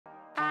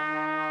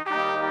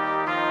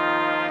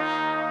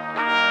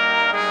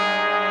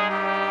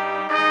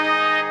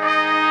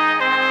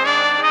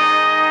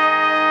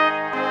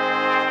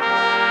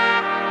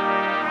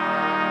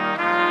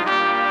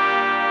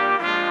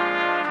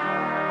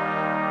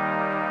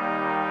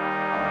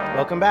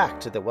Welcome back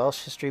to the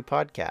Welsh History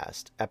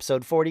Podcast,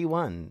 Episode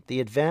 41,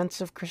 The Advance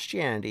of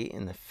Christianity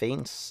in the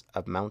Face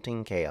of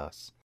Mounting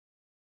Chaos.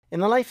 In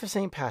the life of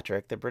St.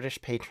 Patrick, the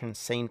British patron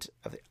saint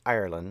of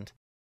Ireland,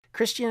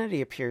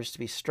 Christianity appears to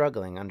be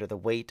struggling under the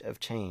weight of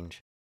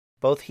change.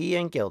 Both he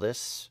and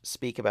Gildas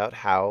speak about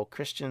how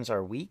Christians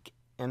are weak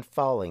and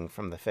falling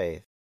from the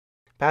faith.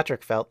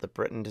 Patrick felt that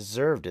Britain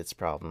deserved its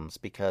problems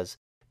because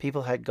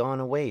people had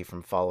gone away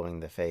from following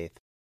the faith.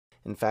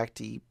 In fact,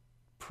 he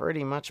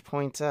pretty much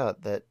points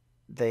out that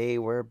they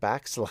were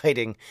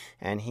backsliding,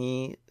 and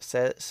he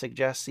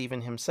suggests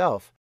even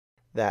himself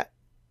that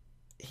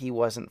he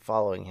wasn't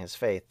following his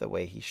faith the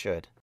way he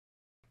should.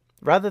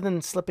 Rather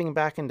than slipping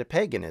back into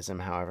paganism,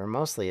 however,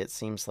 mostly it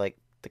seems like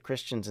the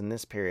Christians in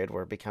this period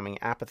were becoming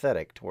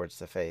apathetic towards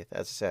the faith,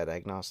 as I said,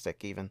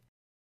 agnostic even.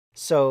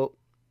 So,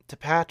 to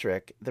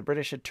Patrick, the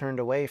British had turned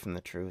away from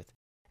the truth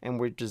and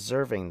were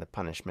deserving the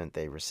punishment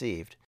they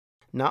received.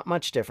 Not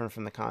much different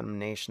from the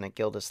condemnation that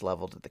Gildas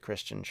leveled at the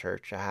Christian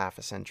church a half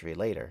a century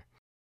later.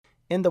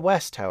 In the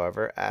West,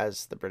 however,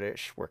 as the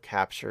British were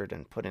captured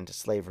and put into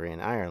slavery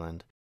in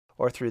Ireland,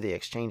 or through the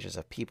exchanges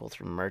of people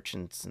through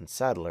merchants and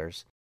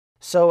settlers,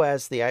 so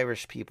as the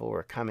Irish people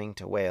were coming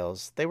to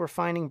Wales, they were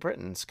finding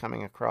Britons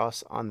coming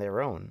across on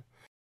their own.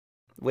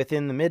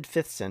 Within the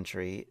mid-5th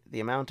century, the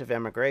amount of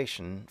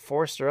emigration,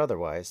 forced or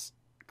otherwise,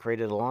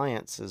 created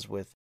alliances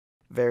with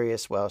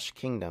various Welsh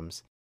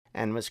kingdoms,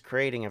 and was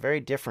creating a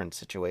very different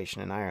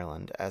situation in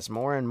Ireland, as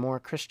more and more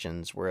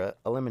Christians were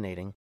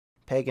eliminating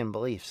pagan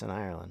beliefs in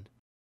Ireland.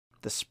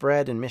 The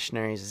spread and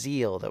missionary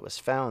zeal that was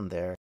found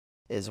there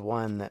is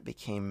one that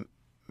became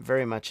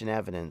very much in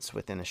evidence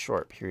within a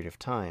short period of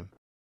time.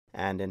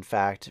 And in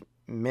fact,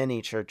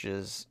 many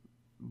churches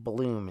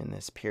bloom in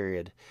this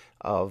period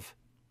of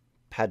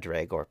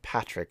Padraig or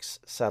Patrick's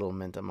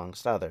settlement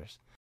amongst others.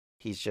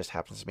 He just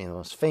happens to be the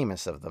most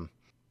famous of them.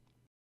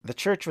 The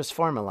church was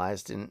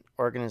formalized in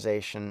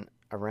organization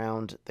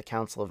around the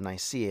Council of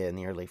Nicaea in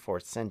the early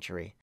 4th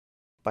century.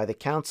 By the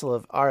Council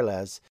of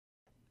Arles,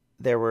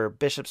 there were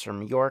bishops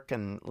from York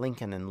and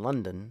Lincoln and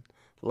London,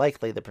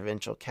 likely the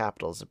provincial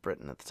capitals of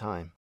Britain at the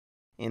time.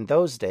 In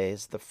those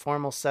days, the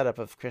formal setup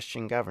of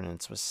Christian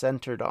governance was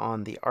centered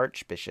on the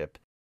archbishop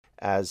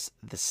as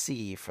the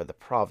see for the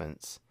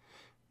province,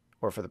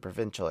 or for the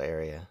provincial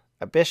area,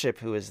 a bishop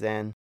who was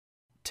then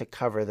to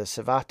cover the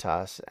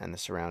civitas and the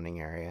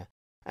surrounding area,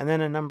 and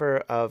then a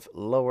number of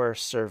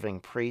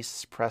lower-serving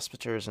priests,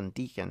 presbyters, and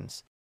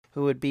deacons,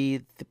 who would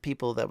be the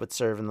people that would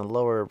serve in the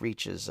lower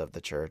reaches of the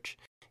church,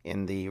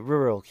 in the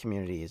rural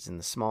communities, in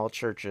the small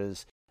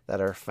churches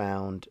that are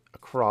found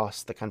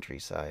across the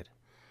countryside.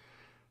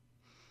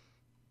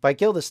 By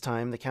Gildas'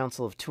 time, the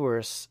Council of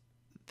Tours,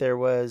 there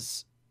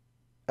was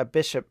a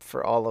bishop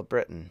for all of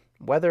Britain.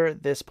 Whether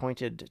this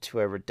pointed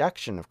to a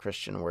reduction of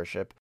Christian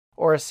worship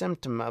or a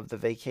symptom of the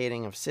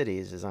vacating of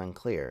cities is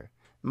unclear.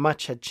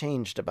 Much had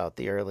changed about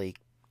the early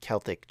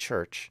Celtic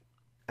Church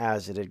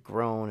as it had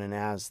grown and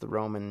as the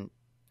Roman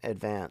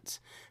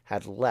advance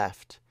had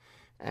left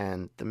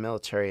and the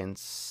military and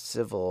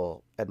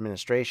civil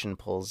administration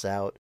pulls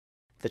out.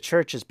 The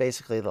church is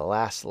basically the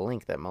last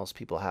link that most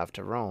people have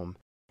to Rome,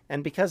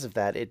 and because of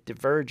that, it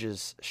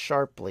diverges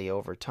sharply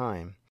over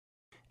time,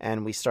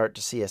 and we start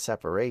to see a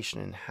separation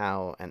in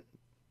how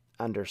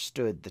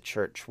understood the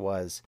church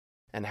was,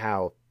 and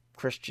how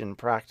Christian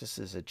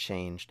practices had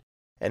changed,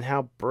 and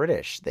how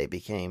British they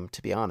became,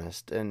 to be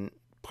honest. And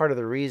part of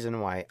the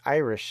reason why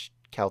Irish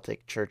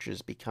Celtic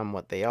churches become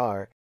what they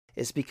are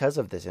is because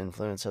of this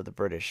influence of the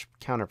British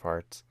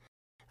counterparts.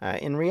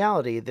 In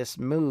reality, this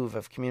move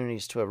of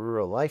communities to a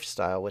rural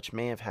lifestyle, which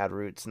may have had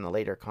roots in the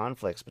later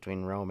conflicts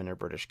between Rome and her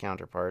British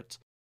counterparts,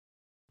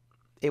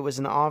 it was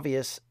an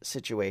obvious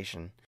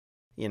situation.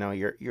 You know,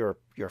 your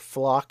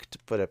flock, to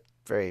put a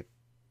very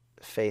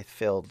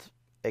faith-filled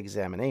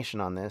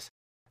examination on this,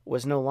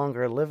 was no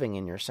longer living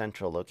in your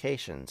central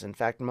locations. In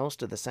fact,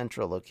 most of the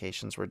central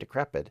locations were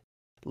decrepit.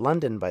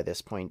 London, by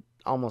this point,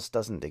 almost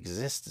doesn't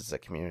exist as a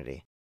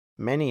community.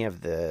 Many of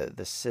the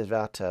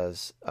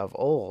civitas of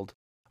old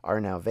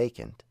are now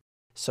vacant.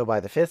 So by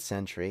the 5th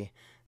century,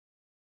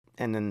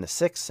 and in the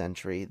 6th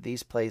century,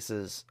 these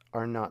places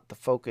are not the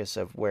focus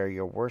of where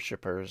your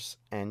worshippers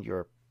and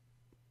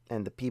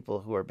the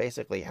people who are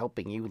basically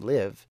helping you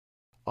live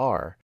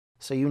are.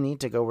 So you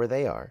need to go where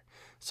they are.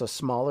 So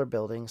smaller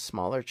buildings,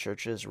 smaller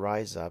churches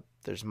rise up.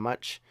 There's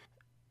much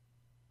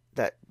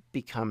that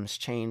becomes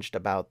changed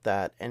about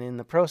that. And in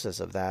the process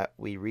of that,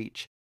 we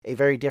reach a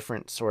very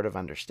different sort of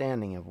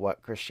understanding of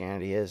what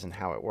Christianity is and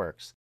how it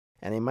works,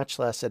 and a much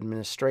less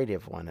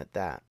administrative one at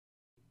that.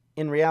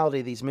 In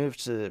reality, these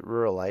moves to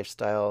rural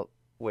lifestyle,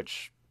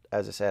 which,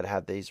 as I said,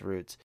 had these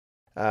roots,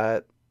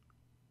 the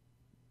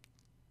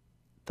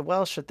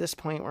Welsh at this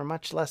point were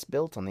much less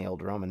built on the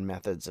old Roman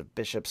methods of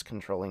bishops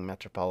controlling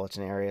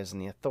metropolitan areas, and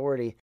the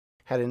authority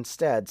had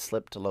instead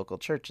slipped to local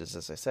churches,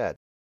 as I said,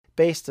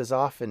 based as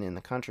often in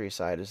the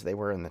countryside as they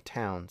were in the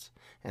towns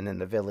and in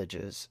the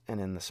villages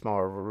and in the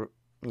smaller,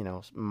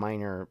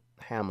 minor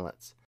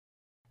hamlets.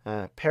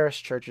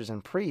 Parish churches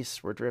and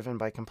priests were driven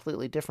by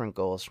completely different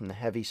goals from the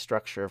heavy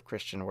structure of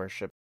Christian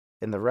worship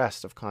in the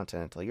rest of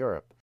continental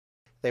Europe.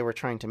 They were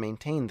trying to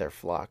maintain their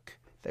flock.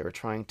 They were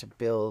trying to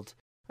build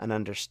an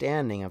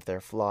understanding of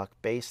their flock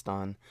based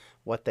on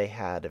what they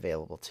had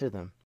available to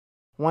them.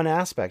 One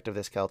aspect of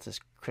this Celtic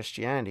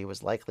Christianity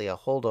was likely a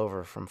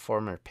holdover from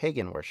former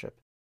pagan worship,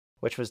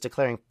 which was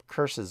declaring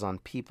curses on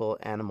people,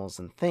 animals,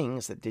 and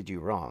things that did you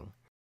wrong.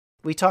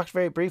 We talked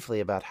very briefly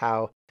about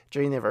how,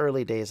 during the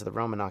early days of the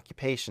Roman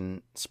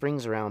occupation,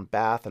 springs around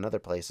Bath and other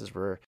places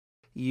were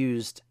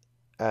used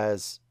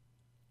as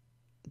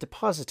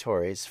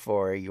depositories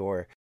for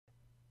your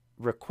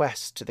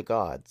requests to the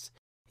gods.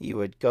 You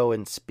would go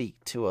and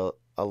speak to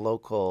a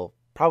local,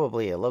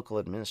 probably a local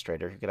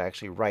administrator who could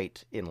actually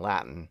write in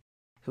Latin,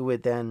 who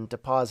would then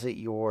deposit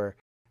your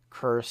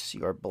curse,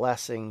 your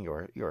blessing,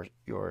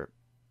 your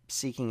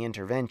seeking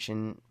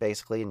intervention,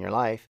 basically, in your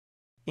life,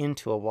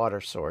 into a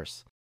water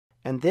source.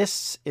 And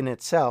this in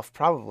itself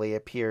probably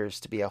appears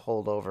to be a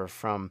holdover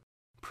from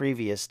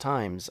previous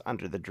times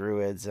under the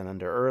Druids and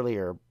under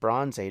earlier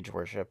Bronze Age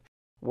worship,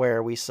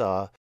 where we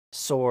saw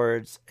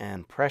swords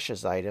and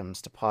precious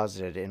items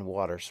deposited in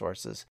water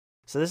sources.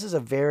 So this is a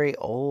very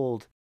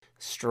old,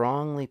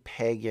 strongly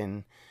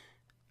pagan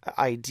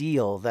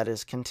ideal that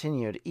is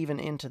continued even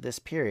into this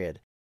period.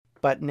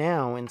 But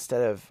now,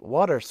 instead of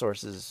water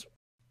sources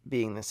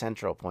being the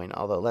central point,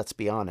 although let's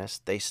be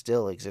honest, they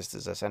still exist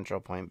as a central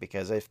point,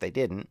 because if they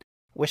didn't,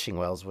 wishing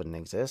wells wouldn't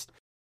exist.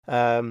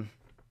 What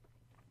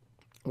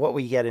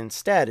we get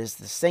instead is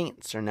the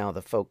saints are now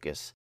the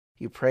focus.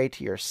 You pray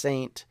to your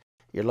saint,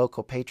 your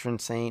local patron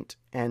saint,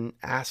 and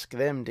ask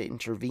them to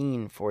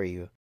intervene for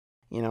you.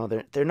 You know,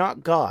 they're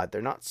not God.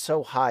 They're not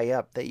so high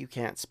up that you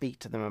can't speak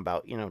to them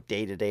about,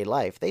 day-to-day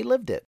life. They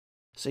lived it.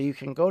 So you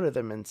can go to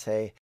them and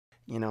say,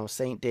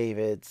 Saint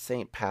David,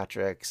 Saint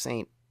Patrick,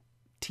 Saint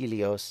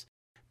Telios,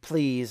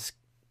 please,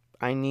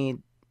 I need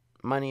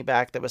money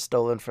back that was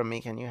stolen from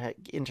me. Can you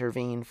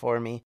intervene for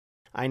me?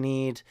 I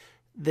need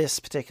this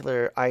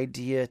particular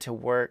idea to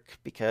work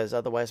because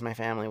otherwise my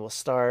family will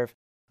starve.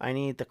 I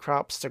need the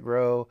crops to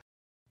grow.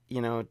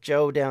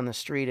 Joe down the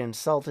street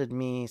insulted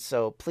me,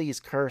 so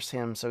please curse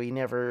him so he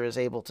never is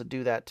able to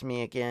do that to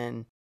me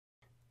again.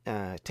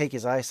 Take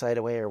his eyesight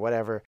away or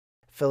whatever.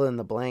 Fill in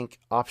the blank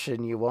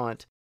option you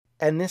want.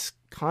 And this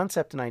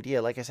concept and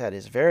idea, like I said,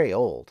 is very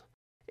old.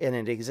 And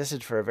it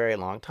existed for a very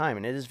long time.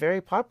 And it is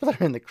very popular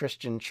in the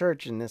Christian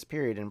church in this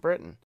period in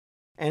Britain.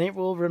 And it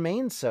will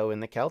remain so in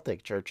the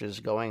Celtic churches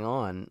going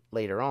on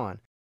later on.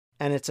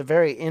 And it's a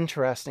very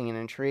interesting and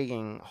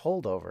intriguing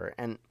holdover.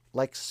 And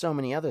like so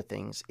many other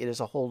things, it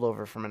is a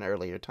holdover from an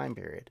earlier time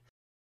period.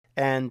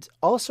 And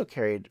also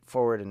carried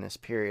forward in this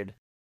period,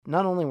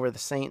 not only were the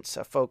saints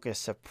a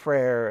focus of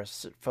prayer, a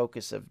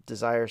focus of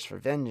desires for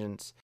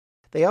vengeance,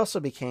 they also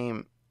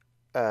became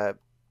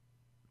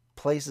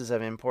places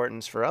of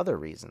importance for other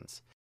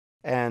reasons.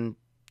 And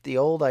the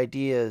old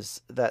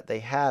ideas that they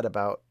had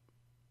about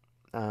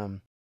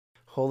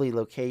holy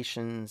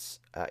locations,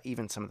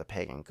 even some of the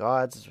pagan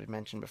gods, as we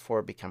mentioned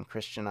before, become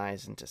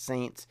Christianized into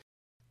saints.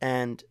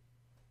 And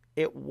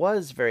it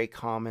was very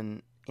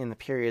common in the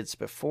periods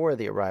before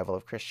the arrival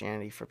of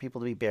Christianity for people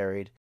to be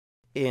buried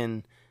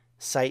in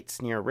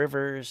sites near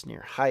rivers,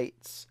 near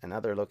heights, and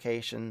other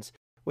locations,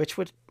 which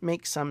would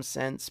make some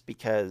sense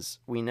because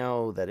we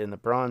know that in the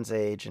Bronze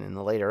Age and in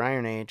the later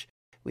Iron Age,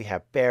 we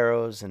have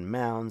barrows and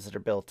mounds that are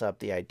built up.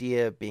 The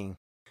idea of being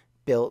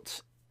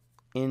built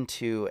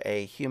into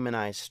a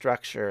humanized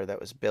structure that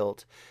was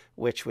built,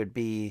 which would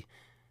be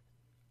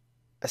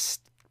a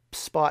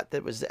spot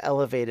that was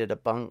elevated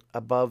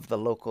above the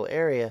local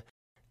area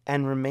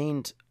and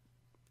remained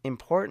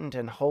important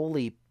and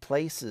holy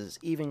places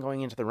even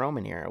going into the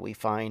Roman era. We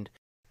find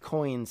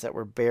coins that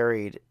were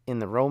buried in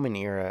the Roman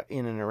era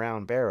in and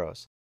around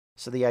barrows.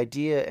 So the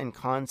idea and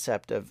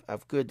concept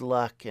of good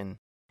luck and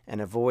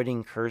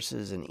avoiding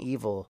curses and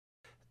evil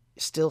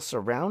still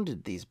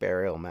surrounded these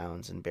burial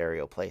mounds and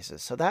burial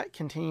places. So that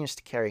continues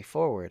to carry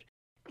forward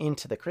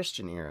into the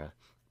Christian era.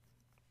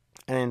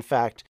 And in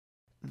fact,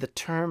 the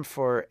term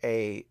for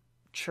a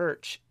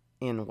church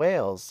in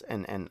Wales,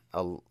 and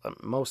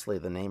mostly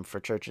the name for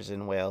churches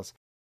in Wales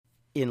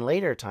in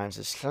later times,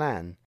 is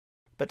llan.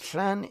 But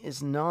llan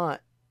is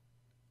not,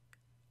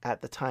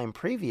 at the time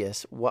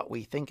previous, what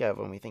we think of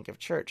when we think of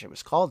church. It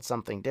was called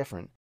something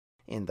different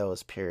in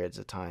those periods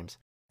of times,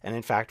 and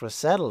in fact was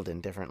settled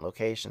in different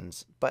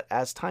locations. But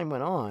as time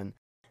went on,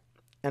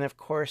 and of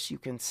course you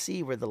can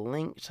see where the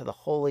link to the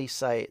holy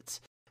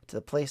sites, to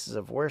the places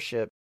of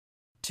worship,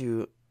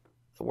 to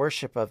the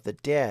worship of the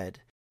dead,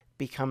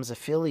 becomes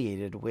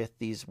affiliated with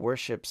these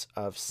worships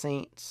of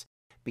saints,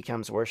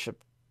 becomes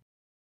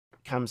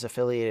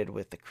affiliated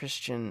with the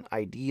Christian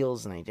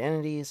ideals and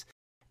identities,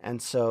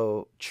 and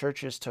so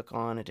churches took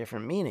on a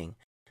different meaning.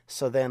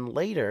 So then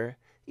later,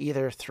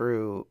 either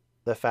through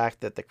the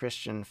fact that the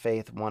Christian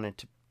faith wanted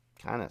to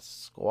kind of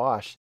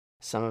squash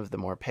some of the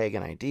more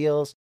pagan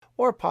ideals,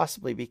 or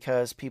possibly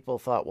because people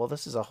thought, well,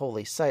 this is a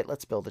holy site,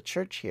 let's build a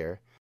church here,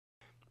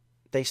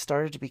 they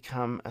started to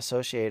become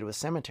associated with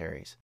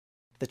cemeteries.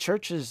 the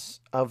churches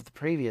of the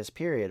previous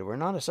period were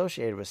not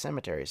associated with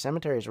cemeteries.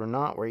 Cemeteries were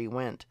not where you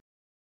went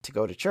to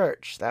go to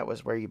church. That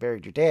was where you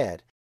buried your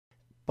dead.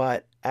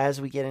 But as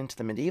we get into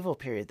the medieval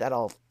period, that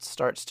all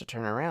starts to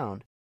turn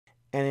around.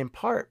 And in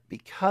part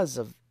because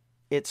of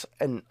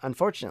and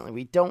unfortunately,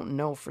 we don't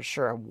know for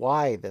sure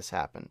why this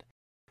happened.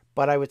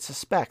 But I would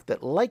suspect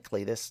that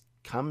likely this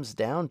comes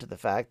down to the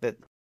fact that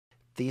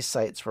these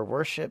sites were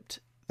worshipped.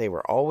 They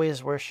were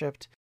always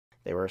worshipped.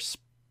 They were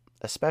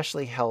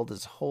especially held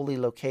as holy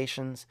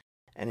locations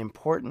and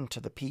important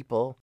to the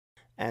people.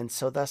 And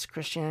so thus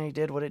Christianity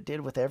did what it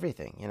did with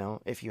everything. You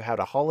know, if you had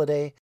a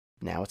holiday,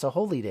 now it's a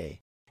holy day.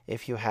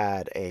 If you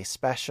had a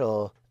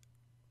special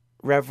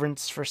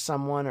reverence for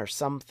someone or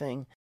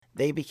something,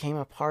 they became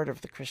a part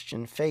of the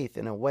Christian faith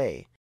in a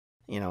way.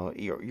 You know,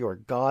 your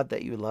God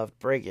that you loved,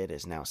 Brigid,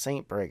 is now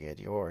Saint Brigid.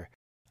 Your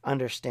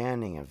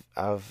understanding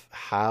of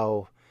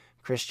how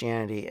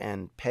Christianity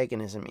and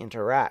paganism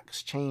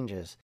interacts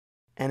changes,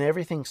 and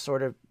everything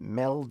sort of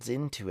melds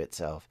into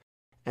itself.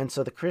 And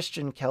so the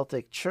Christian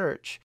Celtic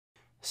Church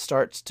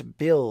starts to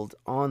build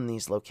on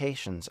these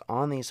locations,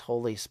 on these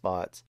holy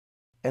spots,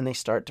 and they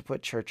start to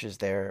put churches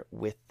there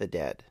with the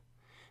dead.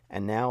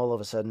 And now all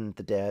of a sudden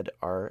the dead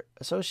are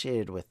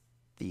associated with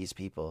these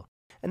people.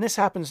 And this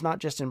happens not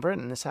just in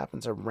Britain, this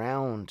happens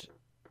around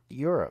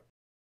Europe.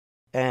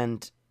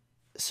 And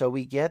so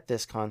we get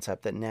this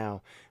concept that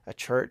now a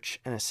church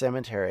and a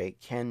cemetery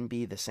can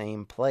be the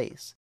same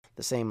place,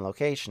 the same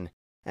location.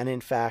 And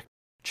in fact,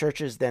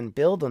 churches then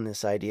build on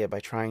this idea by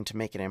trying to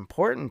make it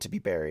important to be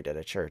buried at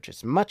a church.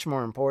 It's much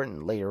more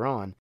important later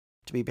on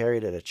to be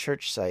buried at a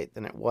church site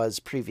than it was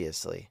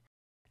previously.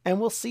 And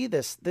we'll see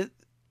this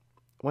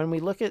when we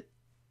look at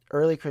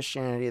early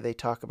Christianity. They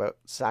talk about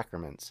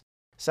sacraments.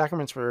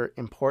 Sacraments were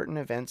important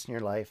events in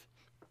your life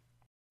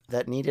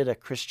that needed a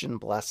Christian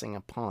blessing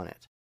upon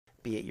it,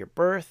 be it your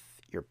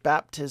birth, your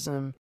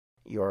baptism,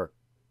 your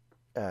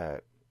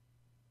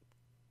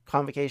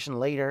convocation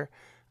later,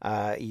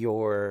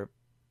 your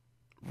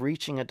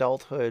reaching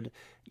adulthood,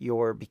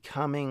 your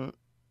becoming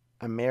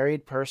a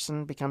married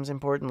person becomes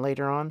important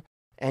later on,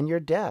 and your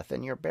death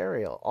and your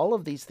burial. All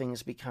of these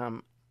things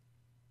become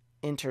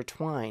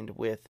intertwined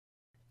with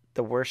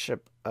the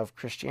worship of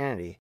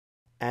Christianity.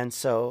 And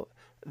so,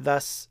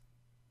 thus,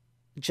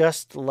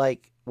 just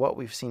like what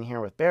we've seen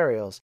here with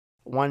burials,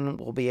 one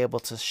will be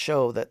able to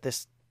show that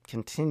this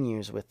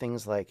continues with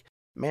things like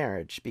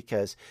marriage,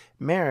 because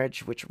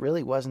marriage, which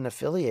really wasn't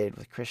affiliated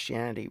with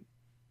Christianity,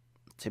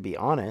 to be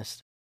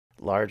honest,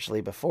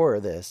 largely before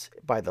this,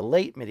 by the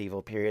late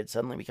medieval period,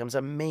 suddenly becomes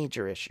a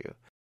major issue.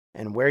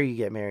 And where you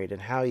get married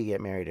and how you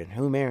get married and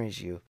who marries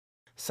you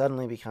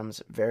suddenly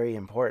becomes very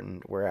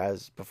important,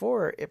 whereas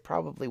before it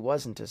probably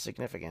wasn't as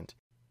significant.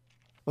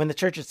 When the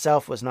church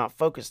itself was not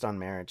focused on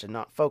marriage and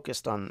not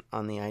focused on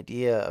the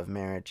idea of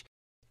marriage,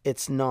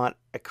 it's not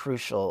a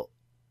crucial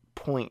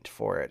point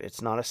for it.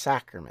 It's not a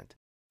sacrament.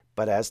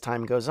 But as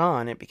time goes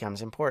on, it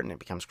becomes important. It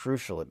becomes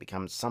crucial. It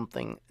becomes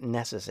something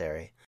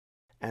necessary.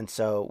 And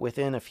so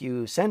within a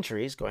few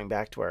centuries, going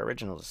back to our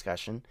original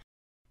discussion,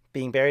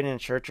 being buried in a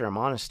church or a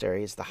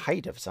monastery is the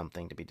height of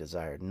something to be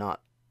desired,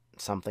 not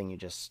something you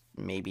just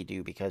maybe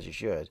do because you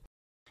should.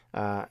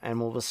 And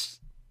we'll, as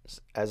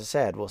I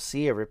said, we'll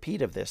see a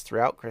repeat of this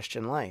throughout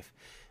Christian life.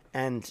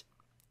 And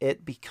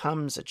it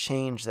becomes a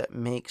change that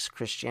makes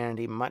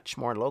Christianity much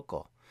more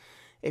local.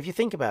 If you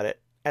think about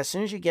it, as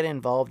soon as you get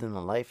involved in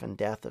the life and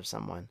death of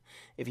someone,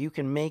 if you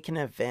can make an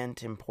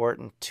event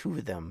important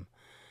to them,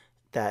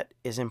 that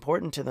is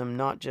important to them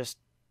not just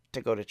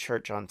to go to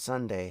church on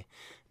Sunday,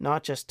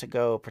 not just to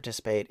go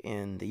participate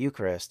in the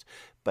Eucharist,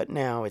 but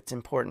now it's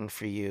important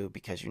for you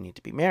because you need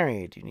to be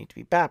married, you need to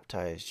be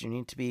baptized, you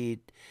need to be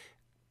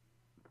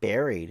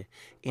buried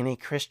in a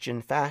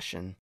Christian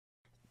fashion,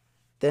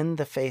 then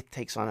the faith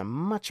takes on a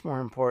much more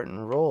important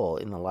role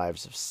in the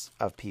lives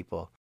of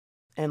people.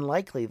 And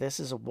likely this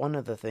is one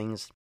of the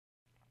things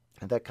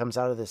that comes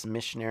out of this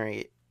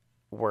missionary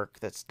work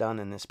that's done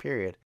in this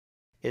period,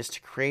 is to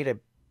create a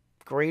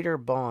greater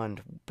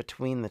bond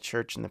between the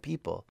church and the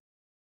people.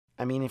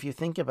 I mean, if you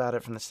think about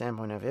it from the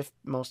standpoint of if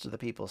most of the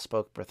people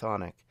spoke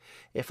Brythonic,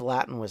 if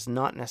Latin was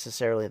not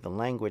necessarily the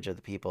language of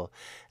the people,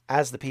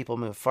 as the people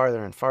move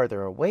farther and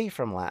farther away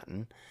from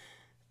Latin,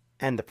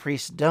 and the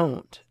priests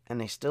don't,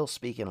 and they still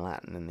speak in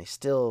Latin, and they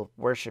still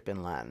worship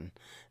in Latin,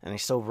 and they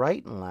still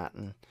write in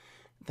Latin,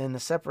 then the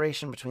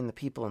separation between the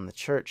people and the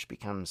church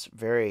becomes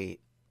very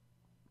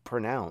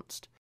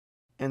pronounced.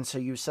 And so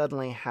you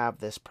suddenly have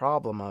this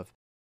problem of,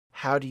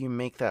 how do you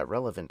make that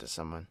relevant to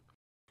someone?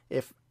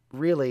 If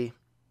really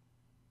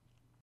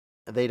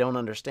they don't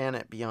understand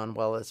it beyond,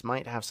 well, this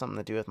might have something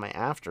to do with my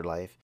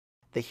afterlife,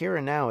 the here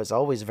and now is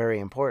always very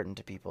important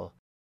to people.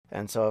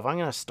 And so if I'm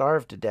going to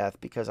starve to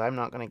death because I'm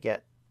not going to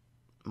get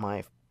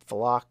my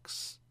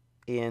flocks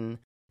in,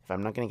 if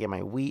I'm not going to get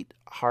my wheat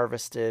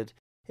harvested,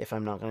 if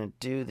I'm not going to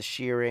do the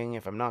shearing,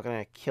 if I'm not going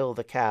to kill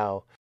the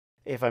cow,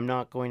 if I'm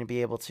not going to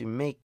be able to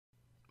make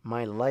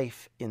my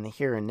life in the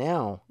here and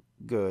now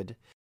good,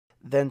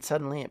 then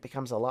suddenly it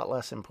becomes a lot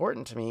less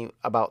important to me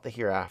about the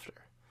hereafter.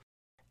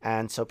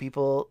 And so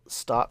people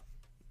stop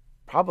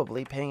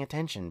probably paying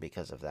attention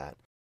because of that.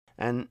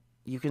 And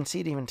you can see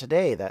it even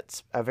today.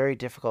 That's a very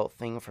difficult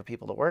thing for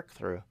people to work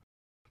through.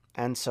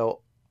 And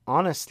so,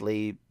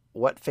 honestly,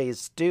 what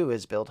faiths do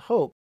is build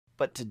hope.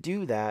 But to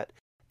do that,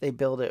 they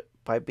build it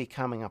by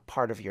becoming a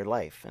part of your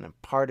life and a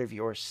part of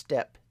your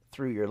step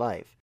through your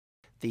life.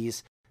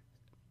 These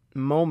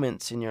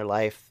moments in your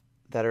life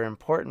that are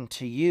important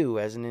to you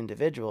as an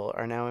individual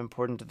are now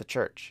important to the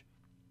church.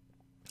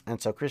 And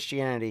so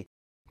Christianity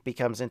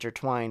becomes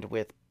intertwined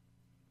with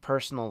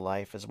personal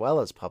life as well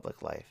as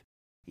public life.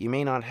 You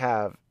may not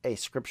have a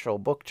scriptural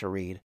book to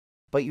read,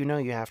 but you know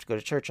you have to go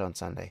to church on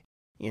Sunday.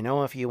 You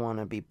know if you want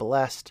to be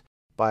blessed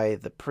by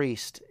the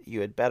priest,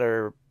 you had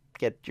better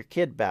get your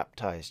kid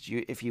baptized.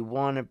 If you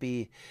want to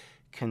be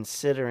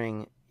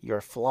considering your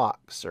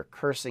flocks or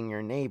cursing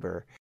your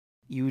neighbor,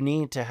 you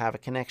need to have a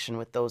connection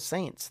with those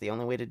saints. The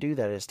only way to do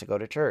that is to go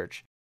to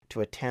church,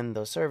 to attend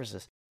those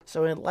services.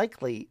 So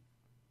likely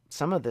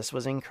some of this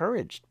was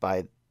encouraged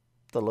by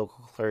the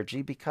local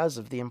clergy because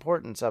of the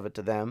importance of it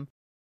to them,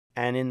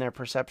 and in their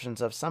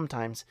perceptions of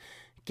sometimes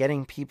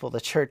getting people to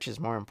church is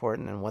more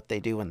important than what they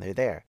do when they're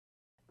there.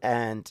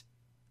 And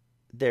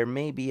there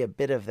may be a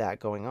bit of that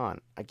going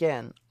on.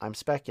 Again, I'm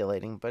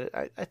speculating, but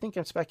I think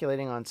I'm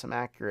speculating on some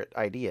accurate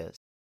ideas.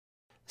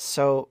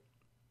 So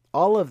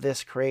all of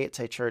this creates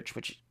a church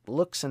which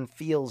looks and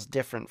feels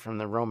different from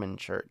the Roman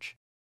church.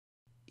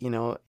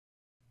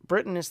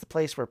 Britain is the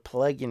place where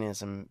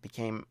Pelagianism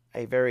became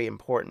a very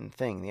important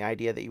thing. The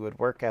idea that you would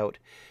work out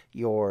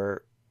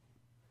your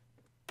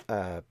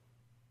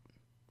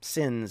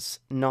sins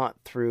not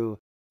through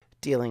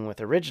dealing with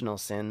original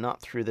sin,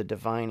 not through the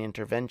divine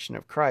intervention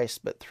of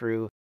Christ, but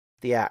through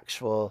the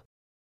actual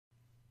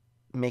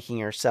making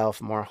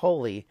yourself more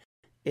holy,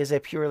 is a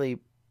purely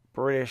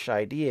British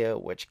idea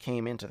which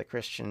came into the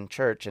Christian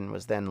church and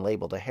was then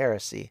labeled a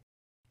heresy.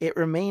 It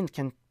remained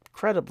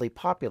incredibly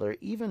popular,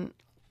 even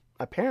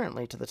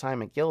apparently to the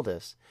time of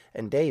Gildas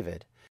and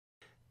David.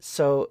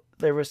 So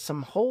there was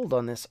some hold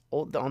on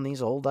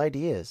these old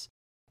ideas.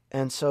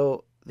 And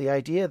so the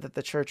idea that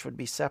the church would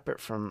be separate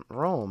from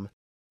Rome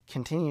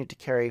continued to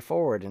carry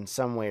forward in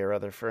some way or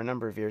other for a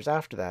number of years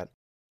after that.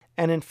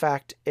 And in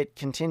fact, it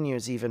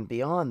continues even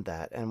beyond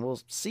that. And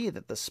we'll see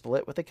that the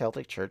split with the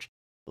Celtic Church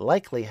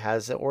likely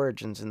has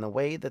origins in the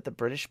way that the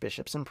British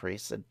bishops and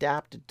priests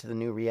adapted to the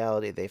new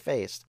reality they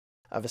faced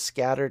of a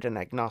scattered and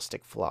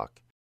agnostic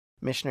flock.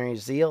 Missionary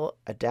zeal,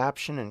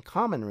 adaptation, and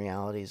common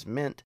realities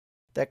meant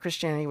that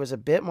Christianity was a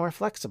bit more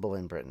flexible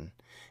in Britain.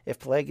 If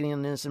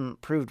Pelagianism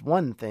proved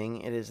one thing,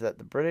 it is that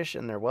the British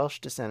and their Welsh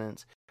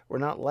descendants were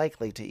not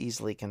likely to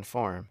easily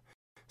conform.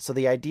 So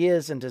the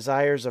ideas and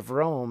desires of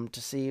Rome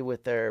to see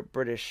with their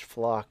British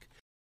flock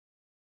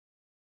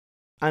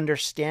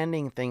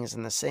understanding things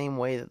in the same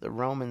way that the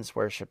Romans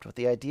worshipped, with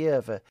the idea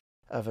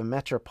of a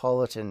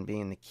metropolitan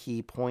being the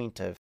key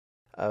point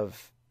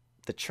of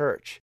the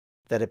church,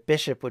 that a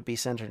bishop would be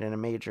centered in a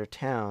major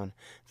town,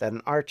 that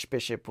an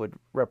archbishop would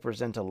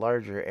represent a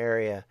larger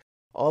area.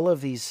 All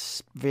of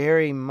these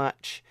very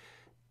much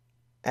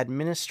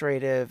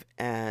administrative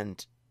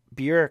and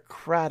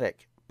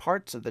bureaucratic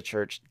parts of the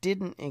church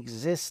didn't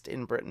exist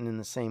in Britain in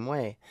the same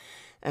way,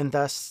 and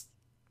thus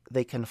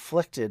they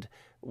conflicted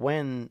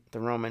when the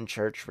Roman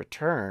Church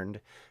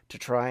returned to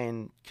try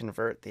and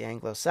convert the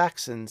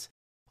Anglo-Saxons.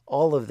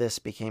 All of this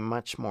became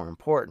much more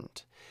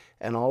important,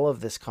 and all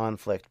of this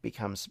conflict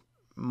becomes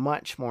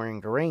much more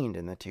ingrained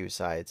in the two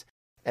sides,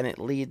 and it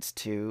leads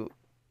to,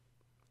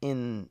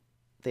 in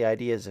the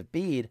ideas of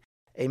Bede,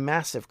 a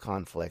massive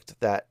conflict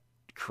that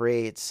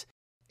creates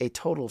a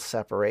total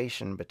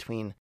separation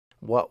between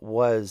what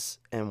was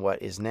and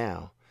what is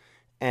now.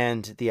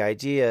 And the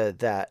idea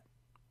that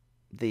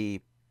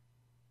the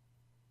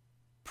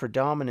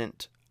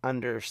predominant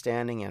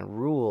understanding and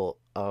rule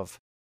of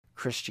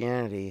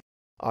Christianity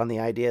on the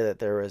idea that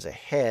there is a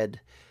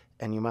head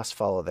and you must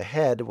follow the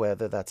head,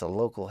 whether that's a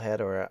local head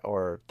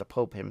or the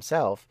Pope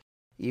himself,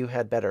 you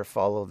had better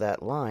follow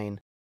that line.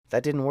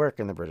 That didn't work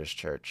in the British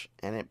Church,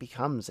 and it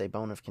becomes a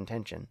bone of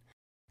contention.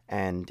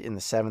 And in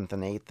the 7th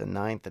and 8th and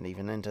 9th and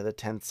even into the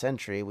 10th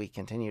century, we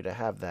continue to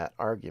have that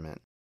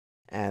argument.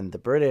 And the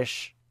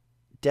British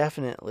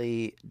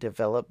definitely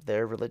developed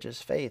their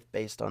religious faith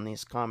based on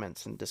these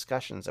comments and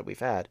discussions that we've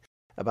had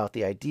about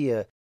the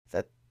idea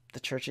that the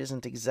church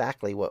isn't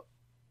exactly what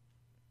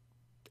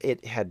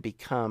it had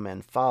become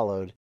and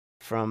followed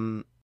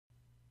from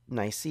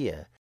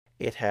Nicaea.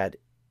 It had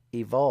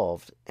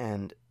evolved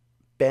and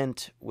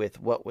bent with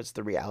what was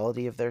the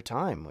reality of their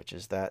time, which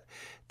is that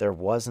there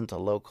wasn't a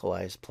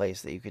localized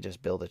place that you could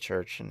just build a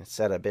church and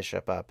set a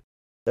bishop up.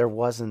 There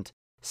wasn't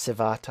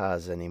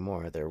civitas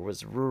anymore. There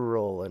was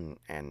rural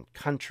and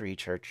country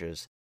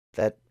churches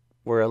that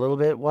were a little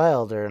bit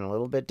wilder and a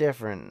little bit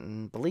different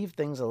and believed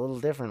things a little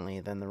differently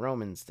than the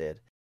Romans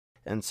did.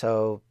 And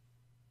so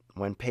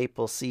when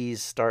papal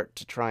sees start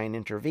to try and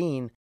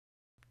intervene,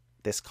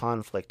 this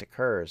conflict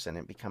occurs and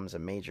it becomes a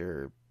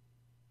major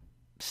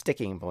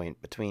sticking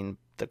point between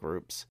the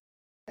groups.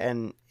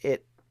 And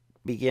it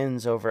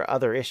begins over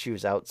other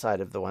issues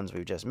outside of the ones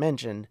we've just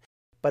mentioned,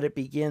 But it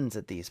begins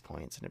at these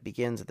points, and it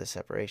begins at the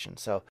separation.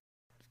 So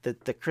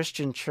the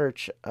Christian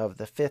church of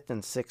the 5th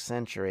and 6th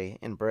century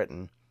in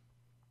Britain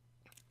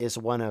is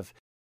one of,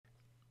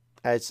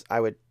 as I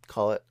would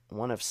call it,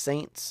 one of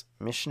saints,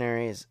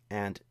 missionaries,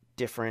 and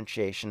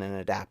differentiation and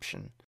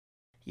adaptation.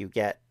 You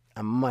get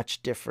a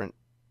much different,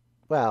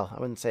 well, I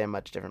wouldn't say a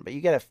much different, but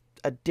you get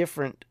a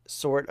different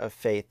sort of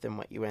faith than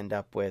what you end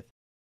up with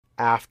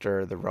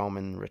after the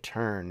Roman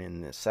return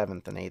in the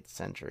 7th and 8th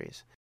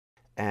centuries.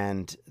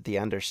 And the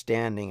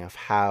understanding of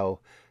how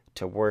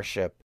to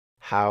worship,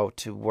 how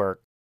to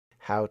work,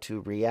 how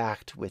to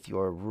react with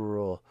your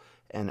rural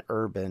and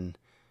urban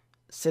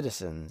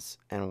citizens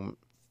and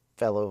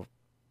fellow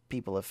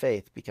people of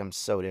faith becomes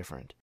so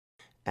different.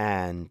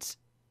 And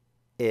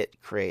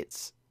it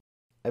creates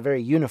a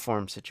very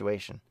uniform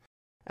situation.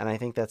 And I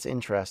think that's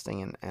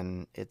interesting,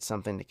 and it's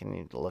something to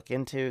continue to look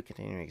into,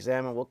 continue to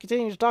examine. We'll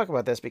continue to talk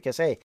about this because,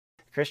 hey,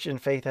 Christian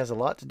faith has a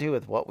lot to do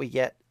with what we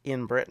get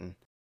in Britain.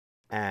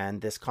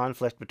 And this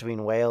conflict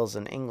between Wales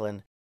and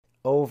England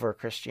over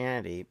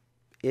Christianity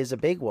is a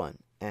big one.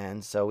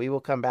 And so we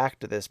will come back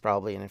to this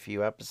probably in a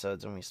few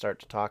episodes when we start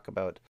to talk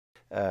about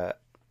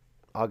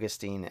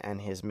Augustine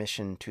and his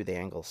mission to the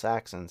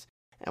Anglo-Saxons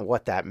and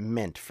what that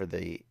meant for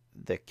the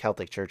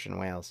Celtic Church in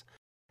Wales.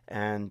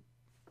 And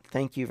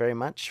thank you very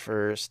much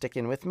for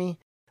sticking with me.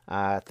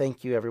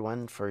 Thank you,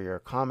 everyone, for your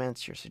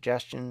comments, your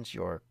suggestions,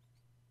 your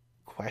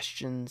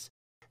questions,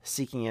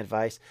 seeking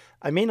advice.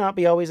 I may not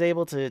be always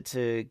able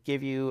to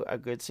give you a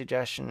good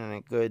suggestion and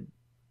a good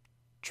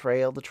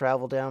trail to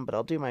travel down, but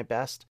I'll do my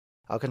best.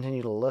 I'll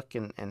continue to look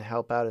and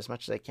help out as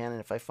much as I can.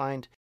 And if I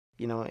find,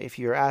 if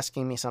you're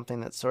asking me something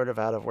that's sort of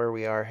out of where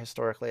we are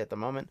historically at the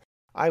moment,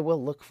 I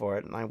will look for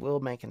it and I will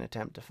make an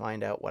attempt to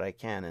find out what I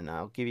can, and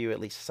I'll give you at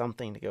least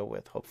something to go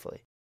with,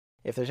 hopefully.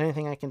 If there's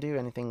anything I can do,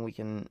 anything we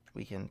can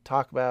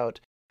talk about,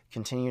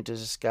 continue to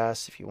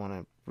discuss. If you want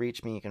to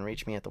reach me, you can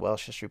reach me at the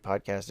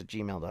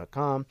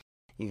welshhistorypodcast@gmail.com.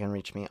 You can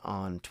reach me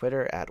on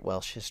Twitter at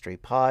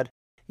welshhistorypod.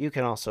 You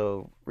can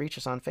also reach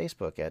us on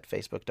Facebook at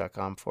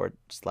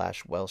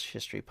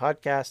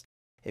facebook.com/welshhistorypodcast.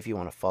 If you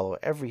want to follow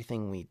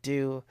everything we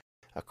do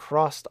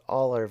across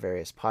all our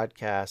various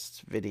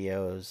podcasts,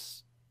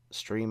 videos,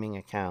 streaming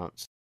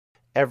accounts,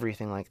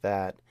 everything like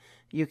that,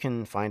 you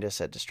can find us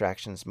at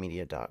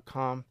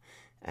distractionsmedia.com.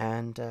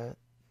 And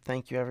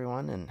thank you,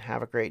 everyone, and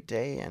have a great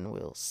day, and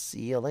we'll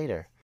see you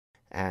later.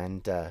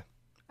 And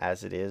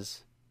as it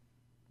is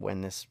when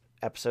this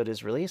episode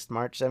is released,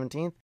 March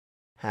 17th,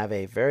 have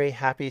a very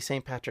happy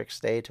St. Patrick's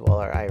Day to all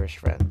our Irish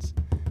friends.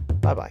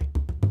 Bye-bye.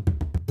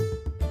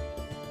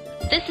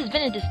 This has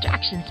been a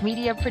Distractions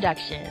Media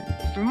production.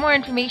 For more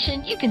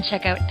information, you can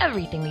check out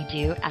everything we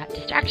do at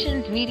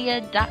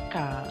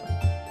distractionsmedia.com.